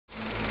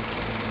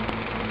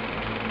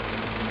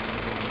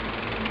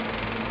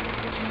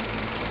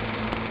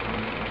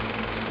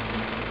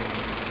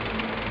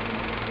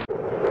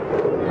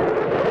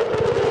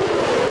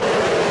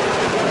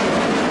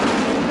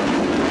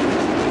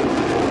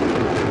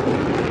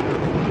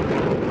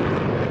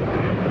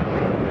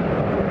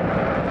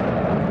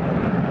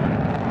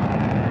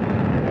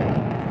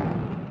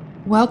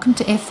Welcome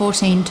to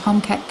F-14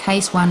 Tomcat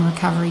Case 1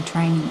 recovery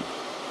training.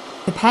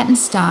 The pattern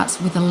starts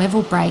with a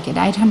level brake at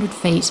 800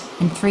 feet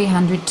and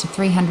 300 to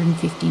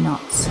 350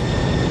 knots.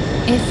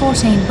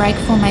 F-14 brake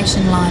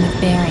formation line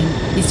of bearing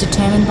is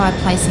determined by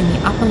placing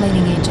the upper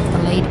leading edge of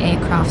the lead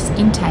aircraft's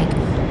intake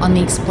on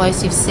the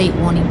explosive seat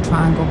warning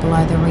triangle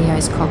below the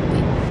Rio's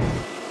cockpit.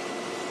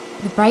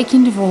 The brake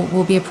interval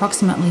will be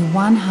approximately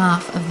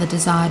 1/2 of the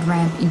desired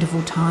ramp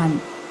interval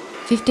time.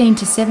 15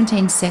 to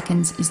 17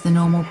 seconds is the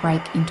normal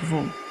brake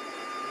interval.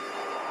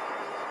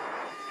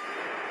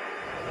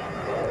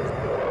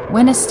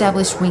 When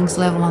established wings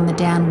level on the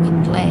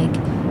downwind leg,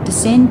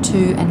 descend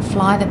to and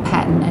fly the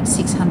pattern at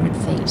 600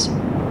 feet.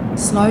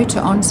 Slow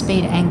to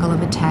on-speed angle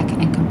of attack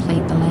and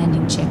complete the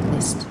landing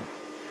checklist.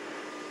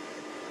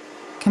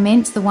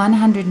 Commence the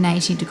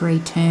 180-degree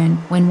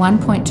turn when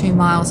 1.2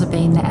 miles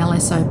abeam the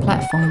LSO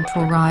platform to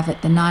arrive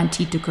at the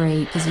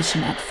 90-degree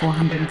position at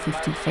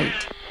 450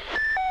 feet.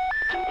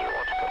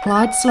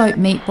 Glide slope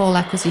meatball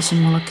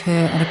acquisition will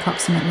occur at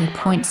approximately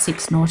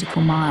 0.6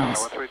 nautical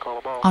miles.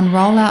 On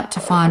rollout to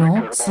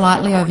final,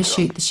 slightly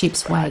overshoot the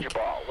ship's wake.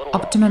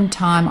 Optimum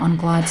time on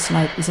glide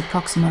slope is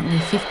approximately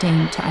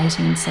 15 to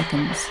 18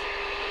 seconds.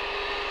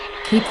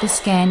 Keep the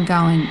scan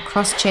going,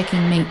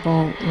 cross-checking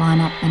meatball,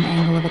 lineup and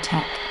angle of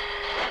attack.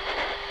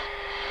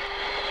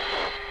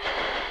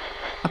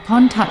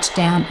 Upon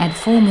touchdown, add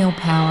full mil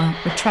power,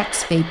 retract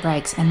speed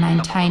brakes and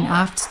maintain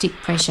aft stick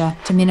pressure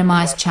to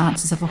minimise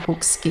chances of a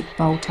hook skip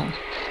bolter.